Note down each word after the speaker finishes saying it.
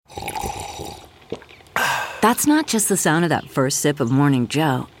That's not just the sound of that first sip of Morning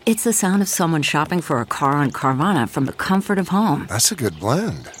Joe. It's the sound of someone shopping for a car on Carvana from the comfort of home. That's a good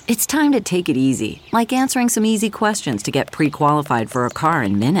blend. It's time to take it easy, like answering some easy questions to get pre-qualified for a car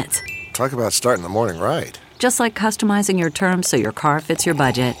in minutes. Talk about starting the morning right. Just like customizing your terms so your car fits your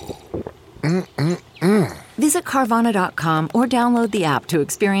budget. Visit Carvana.com or download the app to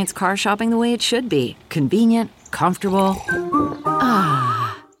experience car shopping the way it should be. Convenient, comfortable.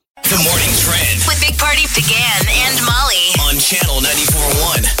 The Morning Trend With Big Party began and Molly. on Channel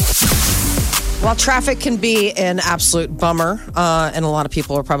 94.1. While traffic can be an absolute bummer, and a lot of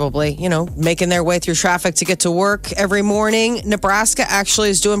people are probably, making their way through traffic to get to work every morning, Nebraska actually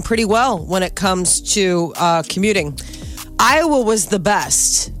is doing pretty well when it comes to commuting. Iowa was the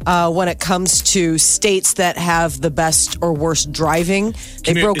best when it comes to states that have the best or worst driving.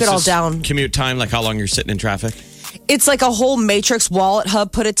 They broke it all down. Commute time, like how long you're sitting in traffic? It's like a whole matrix. Wallet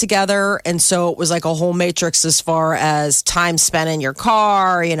Hub put it together. And so it was like a whole matrix as far as time spent in your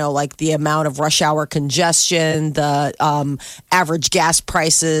car, like the amount of rush hour congestion, the average gas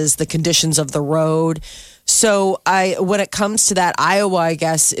prices, the conditions of the road. So when it comes to that, Iowa, I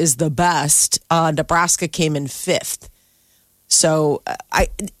guess, is the best. Nebraska came in fifth. So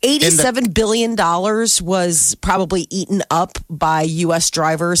 $87 billion was probably eaten up by U.S.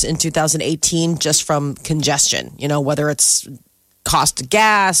 drivers in 2018 just from congestion, whether it's cost of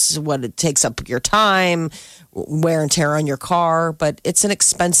gas, what it takes up your time, wear and tear on your car. But it's an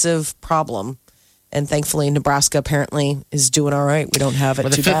expensive problem. And thankfully, Nebraska apparently is doing all right. We don't have it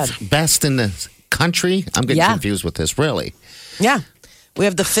too bad. The fifth best in the country? I'm getting confused with this, really. Yeah. We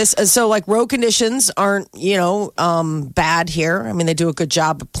have the fifth. So, road conditions aren't, bad here. I mean, they do a good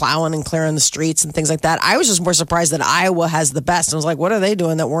job of plowing and clearing the streets and things like that. I was just more surprised that Iowa has the best. I was like, what are they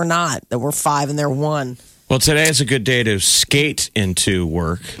doing that we're not? That we're 5 and they're 1. Well, today is a good day to skate into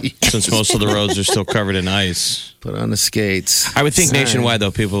work since most of the roads are still covered in ice. Put on the skates. I would think nationwide, though,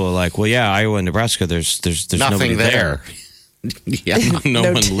 people are like, well, yeah, Iowa and Nebraska, there's nobody Nothing there. Yeah,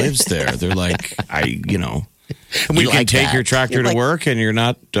 no one lives there. They're like, We you can like take that. your tractor to work, and you're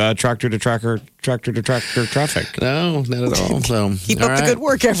not tractor to tractor traffic. No, not at all. So, Keep up the good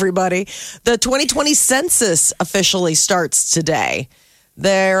work, everybody. The 2020 census officially starts today.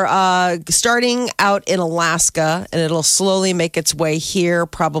 They're starting out in Alaska, and it'll slowly make its way here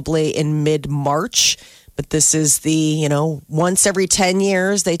probably in mid-March. But this is the, once every 10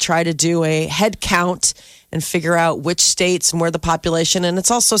 years, they try to do a head count and figure out which states and where the population, and it's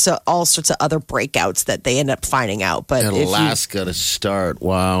also all sorts of other breakouts that they end up finding out. But Alaska to start.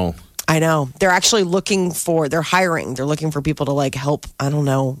 Wow. I know. They're actually they're hiring. They're looking for people to help,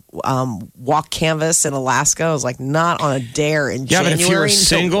 walk canvas in Alaska. I was like, not on a dare in January. Yeah, but if you were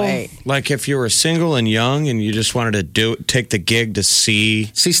single, no way. if you were single and young and you just wanted to take the gig to see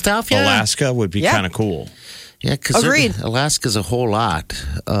stuff, Alaska would be kind of cool. Yeah, because Agreed. Alaska's a whole lot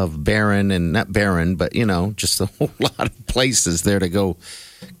of barren and not barren, but, just a whole lot of places there to go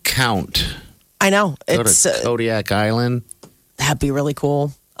count. I know. Go It's to Kodiak Island. That'd be really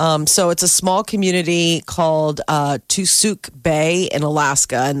cool. So it's a small community called Tusuke Bay in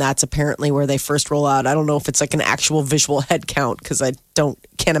Alaska, and that's apparently where they first roll out. I don't know if it's like an actual visual head count because I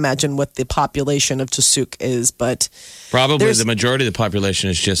can't imagine what the population of Tusuke is, but probably the majority of the population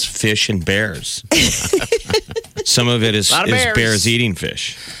is just fish and bears. Some of it is bears eating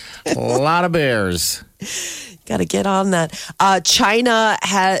fish. A lot of bears. Got to get on that. China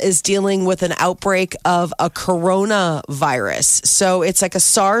is dealing with an outbreak of a coronavirus. So it's like a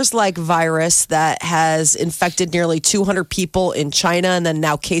SARS-like virus that has infected nearly 200 people in China. And then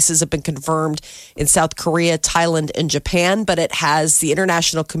now cases have been confirmed in South Korea, Thailand, and Japan. But it has the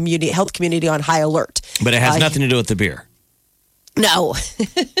international health community on high alert. But it has nothing to do with the beer. No,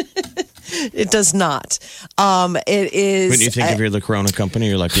 it does not. It is. When you think if you're the Corona company,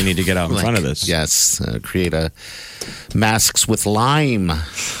 you're like, you need to get out in front of this. Yes, create masks with a lime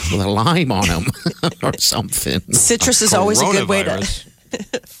on them or something. Citrus is always a good way to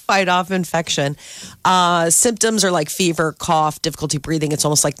fight off infection. Symptoms are like fever, cough, difficulty breathing. It's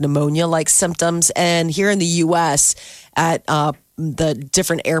almost like pneumonia-like symptoms. And here in the U.S., at the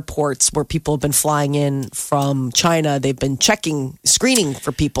different airports where people have been flying in from China, they've been screening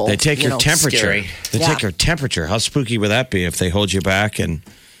for people. They take your temperature. Scary. They take your temperature. How spooky would that be if they hold you back and,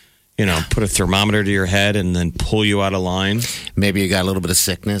 put a thermometer to your head and then pull you out of line? Maybe you got a little bit of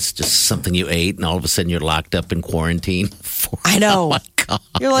sickness, just something you ate, and all of a sudden you're locked up in quarantine. I know. Oh my God.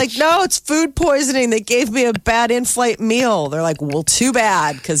 You're like, no, it's food poisoning. They gave me a bad in-flight meal. They're like, well, too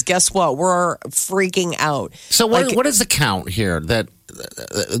bad, because guess what? We're freaking out. So what is the count here? That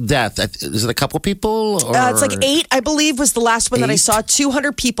death? Is it a couple people? Or? It's like 8, I believe, was the last one that I saw.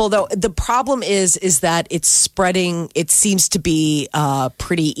 200 people, though. The problem is that it's spreading. It seems to be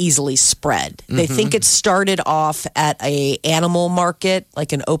pretty easily spread. They think it started off at a animal market,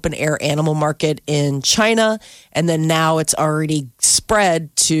 like an open air animal market in China, and then now it's already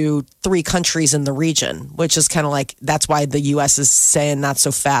spread to 3 countries in the region, which is kind of like, that's why the U.S. is saying not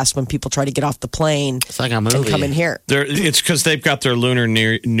so fast when people try to get off the plane. It's like a movie. And come in here. It's because they've got their Lunar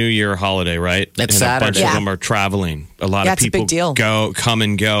New Year holiday, right? That's and Saturday. a bunch of them are traveling. A lot of It's a people big deal. come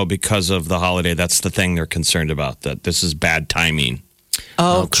and go because of the holiday. That's the thing they're concerned about, that this is bad timing.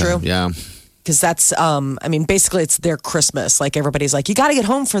 Oh, Okay, true. Yeah. Because that's, basically it's their Christmas. Like everybody's like, you got to get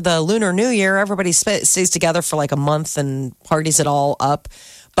home for the Lunar New Year. Everybody stays together for like a month and parties it all up.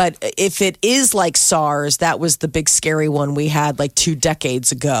 But if it is like SARS, that was the big scary one we had like 2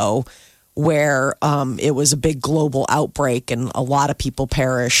 decades ago, where it was a big global outbreak and a lot of people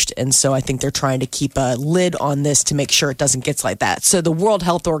perished. And so I think they're trying to keep a lid on this to make sure it doesn't get like that. So the World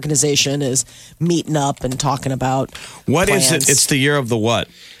Health Organization is meeting up and talking about What is plans. it? It's the year of the what?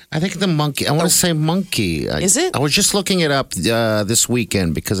 I think the monkey. I want to say monkey. Is it? I was just looking it up this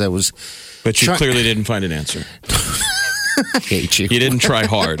weekend because I was. But you clearly didn't find an answer. I hate you. You didn't try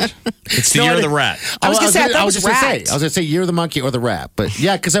hard. It's the year of the rat. I was going to say, I thought it was just gonna rat. I was going to say you're the monkey or the rat, but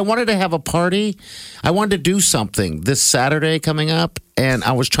yeah, because I wanted to have a party. I wanted to do something this Saturday coming up, and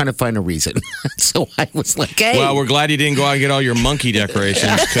I was trying to find a reason. So I was like, "Hey, Well, we're glad you didn't go out and get all your monkey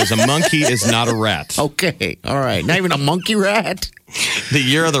decorations, because a monkey is not a rat. okay, all right, not even a monkey rat. The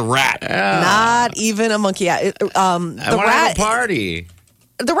year of the rat. Not even a monkey. I The want to have rat. a party.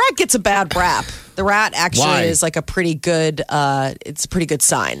 The rat gets a bad rap. The rat actually Why? is like a pretty good. It's a pretty good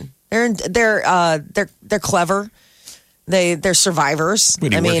sign. They're clever. They're survivors.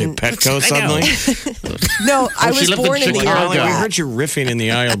 What, do you work at Petco suddenly? No, I she was lived in born in the year of Chicago. the We rat. heard you riffing in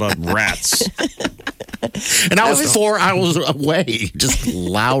the aisle about rats. And I was 4 hours away. Just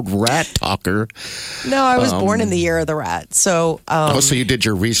loud rat talker. No, I was born in the year of the rat. So So you did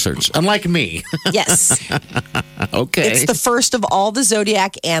your research, unlike me. yes, Okay. it's the first of all the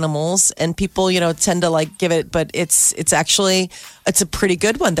zodiac animals, and people tend to like give it, but it's a pretty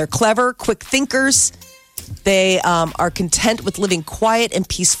good one. They're clever, quick thinkers. They are content with living quiet and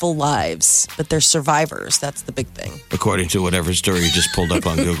peaceful lives, but they're survivors. That's the big thing. According to whatever story you just pulled up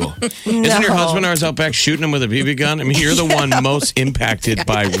on Google. Isn't your husband always out back shooting him with a BB gun? I mean, you're the one most impacted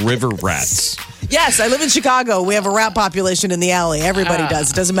by river rats. Yes, I live in Chicago. We have a rat population in the alley. Everybody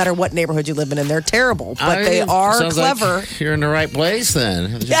does. It doesn't matter what neighborhood you live in, and they're terrible, but they are Sounds clever. Like you're in the right place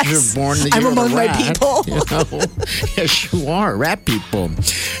then. Yes. You're born in the I'm year of the among my rat, people. you know? Yes, you are. Rat people.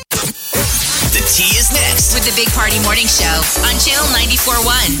 The tea is next. With the Big Party Morning Show on Channel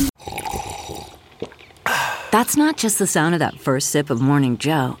 94.1. That's not just the sound of that first sip of Morning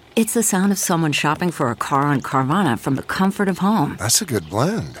Joe. It's the sound of someone shopping for a car on Carvana from the comfort of home. That's a good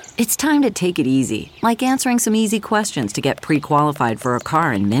blend. It's time to take it easy, like answering some easy questions to get pre-qualified for a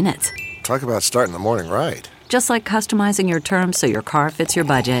car in minutes. Talk about starting the morning right. Just like customizing your terms so your car fits your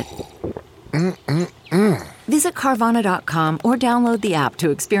budget. Visit Carvana.com or download the app to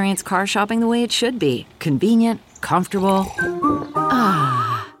experience car shopping the way it should be. Convenient, comfortable.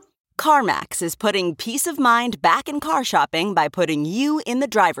 CarMax is putting peace of mind back in car shopping by putting you in the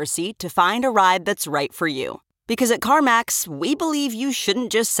driver's seat to find a ride that's right for you. Because at CarMax, we believe you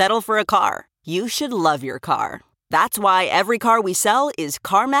shouldn't just settle for a car. You should love your car. That's why every car we sell is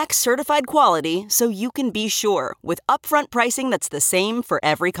CarMax certified quality, so you can be sure with upfront pricing that's the same for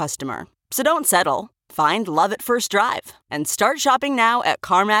every customer. So don't settle. Find love at first drive and start shopping now at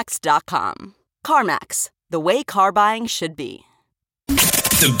CarMax.com. CarMax, the way car buying should be.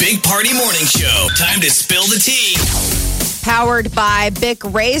 The Big Party Morning Show. Time to spill the tea. Powered by Bic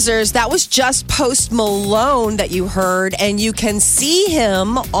Razors. That was just Post Malone that you heard, and you can see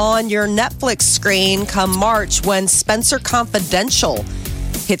him on your Netflix screen come March when Spencer Confidential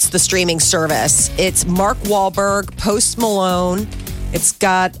hits the streaming service. It's Mark Wahlberg, Post Malone. It's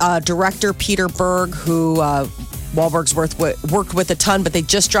got director Peter Berg, who Wahlberg's worked with a ton, but they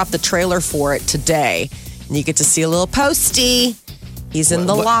just dropped the trailer for it today. And you get to see a little Posty. He's in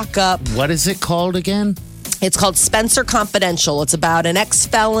the lockup. What is it called again? It's called Spencer Confidential. It's about an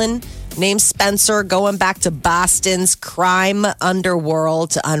ex-felon named Spencer going back to Boston's crime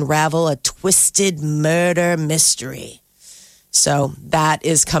underworld to unravel a twisted murder mystery. So that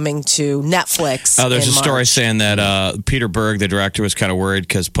is coming to Netflix. There's in a story March. saying that Peter Berg, the director, was kind of worried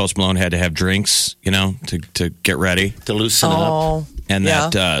because Post Malone had to have drinks, to get ready. To loosen up. Oh, And yeah.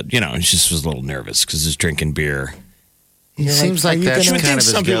 that, he just was a little nervous because he's drinking beer. He seems like that's You would kind think of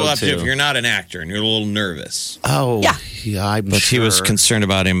his some people have to, if go-to. you're not an actor and you're a little nervous. Oh, Yeah. I'm But sure. he was concerned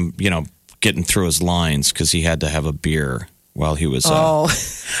about him, getting through his lines because he had to have a beer while he was. I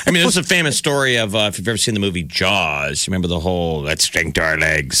mean, there's a famous story of if you've ever seen the movie Jaws. You remember the whole "let's drink to our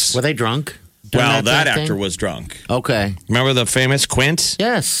legs." Were they drunk? Well, During that thing? actor was drunk. Okay. Remember the famous Quint?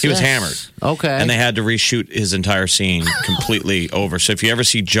 Yes. He was yes. hammered. Okay. And they had to reshoot his entire scene completely over. So if you ever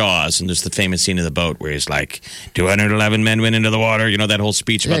see Jaws, and there's the famous scene of the boat where he's like, 211 men went into the water. You know that whole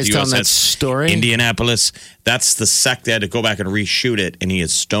speech about he's the telling that USS story? Indianapolis. That's the sec. They had to go back and reshoot it, and he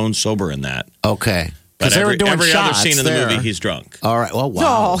is stone sober in that. Okay. But Because they were doing every shots other scene in the there. movie, he's drunk. All right. Well,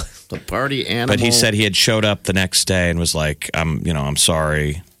 wow. No. The party animal. But he said he had showed up the next day and was like, I'm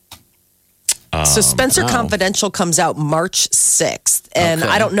sorry. So Spencer Confidential comes out March 6th. And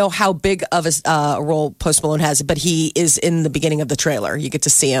Okay. I don't know how big of a role Post Malone has, but he is in the beginning of the trailer. You get to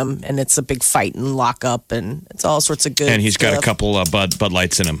see him, and it's a big fight and lockup, and it's all sorts of good And he's got a stuff. couple of Bud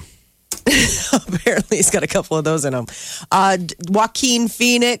Lights in him. Apparently, he's got a couple of those in him. Joaquin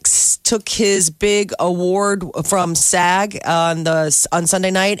Phoenix took his big award from SAG on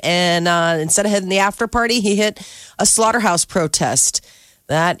Sunday night, and instead of hitting the after party, he hit a slaughterhouse protest.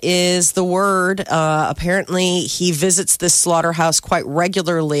 That is the word. Apparently, he visits this slaughterhouse quite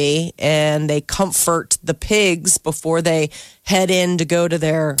regularly, and they comfort the pigs before they head in to go to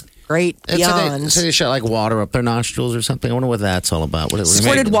their great beyond. So they shot like water up their nostrils or something. I wonder what that's all about. What it was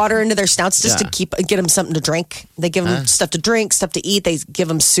Squirted water into their snouts just Yeah. to get them something to drink. They give them stuff to drink, stuff to eat. They give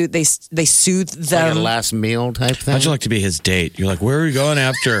them they soothe like them. a last meal type thing. How'd you like to be his date? You're like, where are we going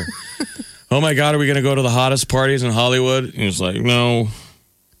after? Oh my God, are we going to go to the hottest parties in Hollywood? And he's like, no,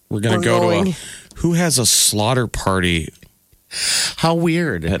 we're going to We're go going. to who has a slaughter party How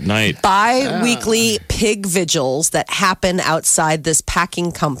weird. at night? Bi-weekly pig vigils that happen outside this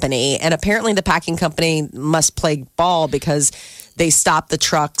packing company. And apparently the packing company must play ball because they stop the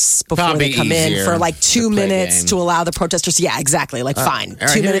trucks before Probably they come in easier for like 2 to play a minutes game. to allow the protesters. Yeah, exactly. Like, fine. All right,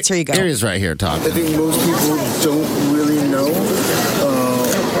 2 minutes, here you go. Here he is right here talking. I think most people don't really know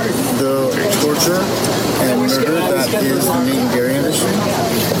the torture and murder that is the main dairy industry.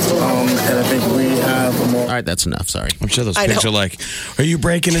 And I think we have a more... All right, that's enough. Sorry. I'm sure those I pigs know. are like, are you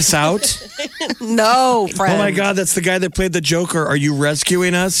breaking us out? No, friend. Oh my God, that's the guy that played the Joker. Are you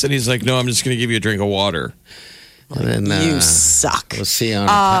rescuing us? And he's like, no, I'm just going to give you a drink of water. And then, You suck. We'll see on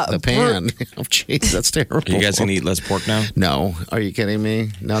the pan. Oh, jeez, that's terrible. Are you guys going to eat less pork now? No. Are you kidding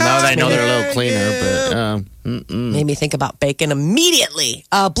me? No, I know they're a little cleaner, but Made me think about bacon immediately.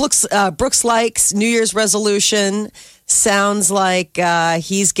 Brooks likes New Year's resolution. Sounds like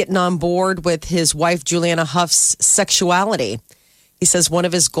he's getting on board with his wife, Juliana Huff's sexuality. He says one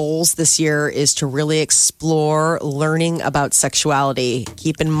of his goals this year is to really explore learning about sexuality.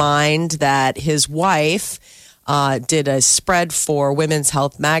 Keep in mind that his wife did a spread for Women's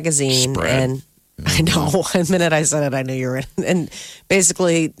Health magazine. Spread. And I know, the minute I said it, I knew you were in. And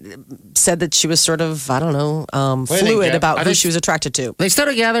basically said that she was sort of, I don't know, fluid about who she was attracted to. they still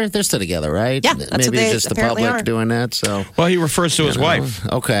together? They're still together, right? Yeah, that's Maybe what they just the apparently public are. doing that. So, Well, he refers to his wife.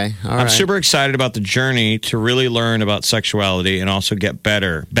 Okay. All I'm right. super excited about the journey to really learn about sexuality and also get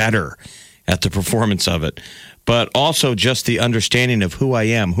better at the performance of it. But also just the understanding of who I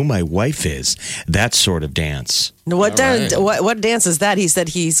am, who my wife is, that sort of dance. What right. what dance is that? He said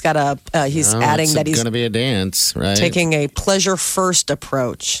he's got he's adding that he's going to be a dance, right? taking a pleasure first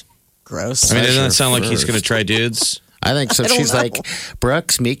approach. Gross. I mean, doesn't Pleasure that sound like he's first. going to try dudes? I think so. I don't She's know. like,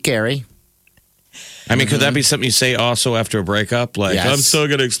 Brooks, meet Gary. I mean, could that be something you say also after a breakup? Like, Yes. I'm still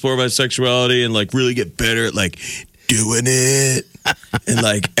going to explore my sexuality and like really get better at like doing it and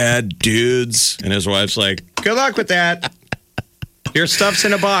like add dudes. And his wife's like, good luck with that. Your stuff's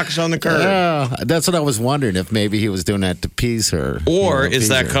in a box on the curb. That's what I was wondering, if maybe he was doing that to appease her. Or is appease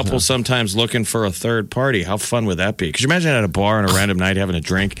that her. couple sometimes looking for a third party? How fun would that be? Could you imagine at a bar on a random night having a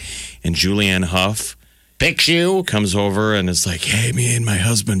drink and Julianne Hough Picks you? comes over and is like, hey, me and my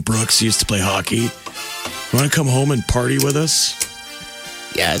husband Brooks used to play hockey. You want to come home and party with us?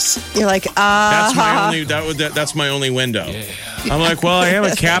 Yes. You're like, That's my only. That's my only window. I'm like, well, I am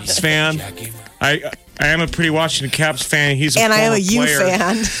a Caps fan. I am a pretty Washington Caps fan. He's a and I am a former U player.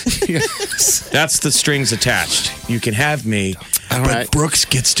 fan. That's the strings attached. You can have me, All but right. Brooks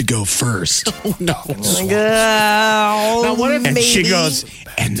gets to go first. No. Like, Now, what if And she maybe. goes,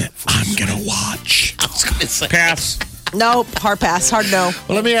 and I'm gonna watch. I was going to say. Pass. Nope, hard pass, hard no.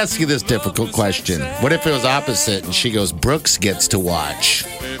 Well, let me ask you this difficult question. What if it was opposite and she goes, Brooks gets to watch?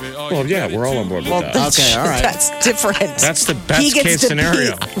 Well, yeah, we're all on board with that. Okay, all right. That's different. That's the He best gets case to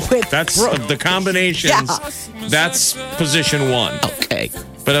scenario. be with That's Brooke. of the combinations. Yeah. That's position one. Okay.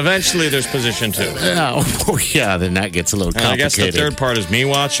 But But eventually there's position 2. Oh, yeah, then that gets a little And I guess complicated. the third part is me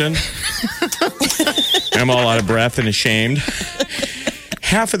watching. I'm all out of breath and ashamed.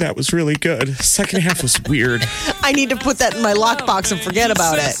 Half of that was really good. Second half was weird. I need to put that in my lockbox and forget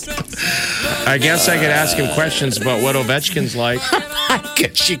about it. I guess I could ask him questions about what Ovechkin's like. I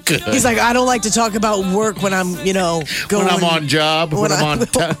guess you could. He's like, I don't like to talk about work when I'm, going. When I'm on job, when I'm on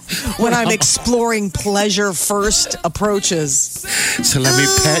when I'm exploring pleasure first approaches. So let me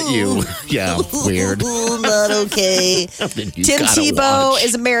pet you. Yeah, weird. Not okay. Then you Tim gotta Tebow watch.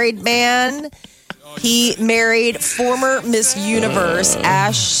 is a married man. He married former Miss Universe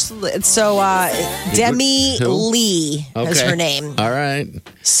Demi Who? Lee is her name. All right.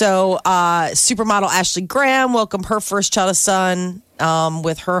 So supermodel Ashley Graham welcomed her first child, a son,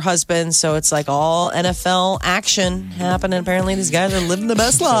 with her husband. So it's like all NFL action happening. Apparently these guys are living the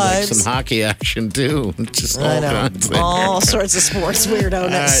best lives. Some hockey action too. Just all I know. kinds there. All sorts of sports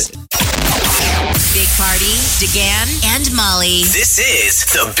weirdo-ness. Big Party, DeGan, and Molly This is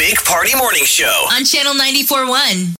the Big Party Morning Show. on Channel 94.1.